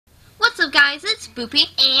up, guys? It's Boopy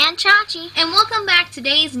and Chachi, and welcome back to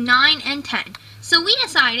days 9 and 10. So we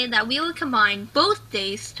decided that we would combine both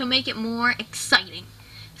days to make it more exciting.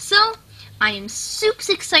 So I am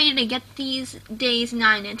super excited to get these days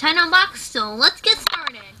 9 and 10 unboxed, so let's get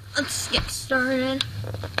started.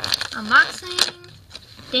 Unboxing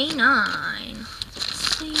day 9.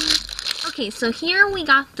 Let's see. Okay, so here we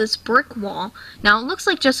got this brick wall. Now it looks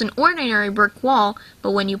like just an ordinary brick wall,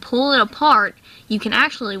 but when you pull it apart, you can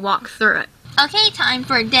actually walk through it. Okay, time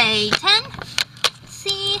for day 10. Let's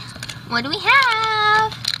see, what do we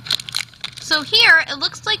have? So here, it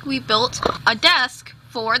looks like we built a desk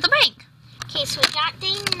for the bank. Okay, so we got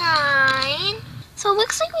day 9. So it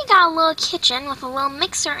looks like we got a little kitchen with a little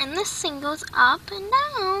mixer, and this thing goes up and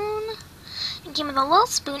down. It came with a little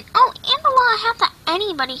spoon. Oh, and a little hat that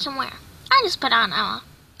anybody can wear. I just put on Emma.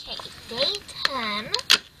 Okay, day 10.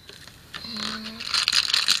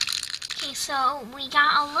 Okay, so we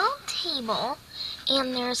got a little table,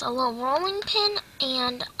 and there's a little rolling pin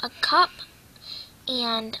and a cup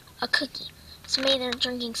and a cookie. So maybe they're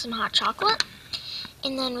drinking some hot chocolate.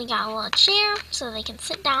 And then we got a little chair so they can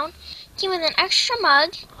sit down. Came with an extra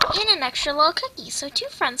mug and an extra little cookie so 2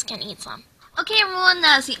 friends can eat some. Okay, everyone,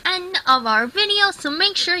 that's the end of our video, so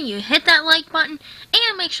make sure you hit that like button,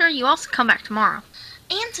 and make sure you also come back tomorrow.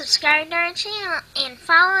 And subscribe to our channel, and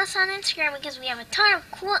follow us on Instagram because we have a ton of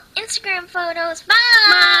cool Instagram photos. Bye!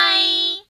 Bye!